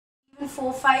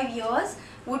4-5 years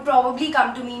would probably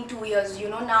come to me in 2 years. You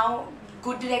know, now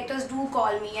good directors do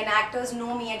call me and actors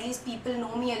know me, at least people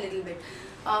know me a little bit.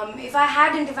 If I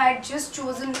had just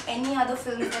chosen any other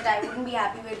film that I wouldn't be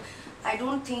happy with, I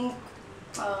don't think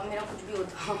मेरा कुछ भी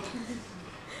होता.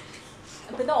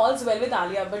 Pita, all's well with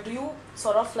Alia, but do you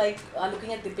sort of like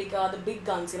looking at Deepika, the big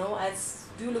guns, you know, as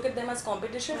do you look at them as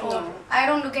competition? Or? No, I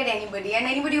don't look at anybody, and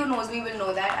anybody who knows me will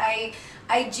know that.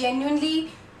 I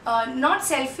genuinely, not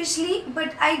selfishly,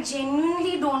 but I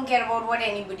genuinely don't care about what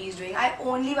anybody is doing. I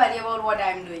only worry about what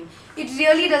I'm doing. It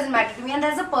really doesn't matter to me, and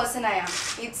that's the person I am.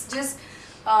 It's just,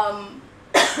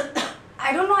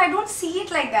 I don't know, I don't see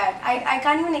it like that. I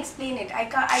can't even explain it.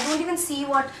 I don't even see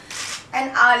what an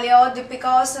Alia or Deepika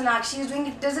or Sonakshi is doing.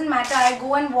 It doesn't matter. I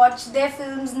go and watch their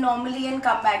films normally and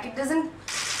come back. It doesn't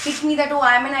hit me that, oh,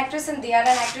 I'm an actress and they are an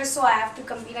actress, so I have to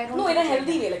compete. I don't. No, in a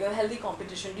healthy way, like a healthy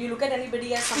competition. Do you look at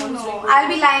anybody as someone who's doing? No, I'll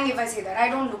be lying if I say that. I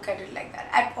don't look at it like that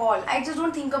at all. I just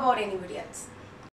don't think about anybody else.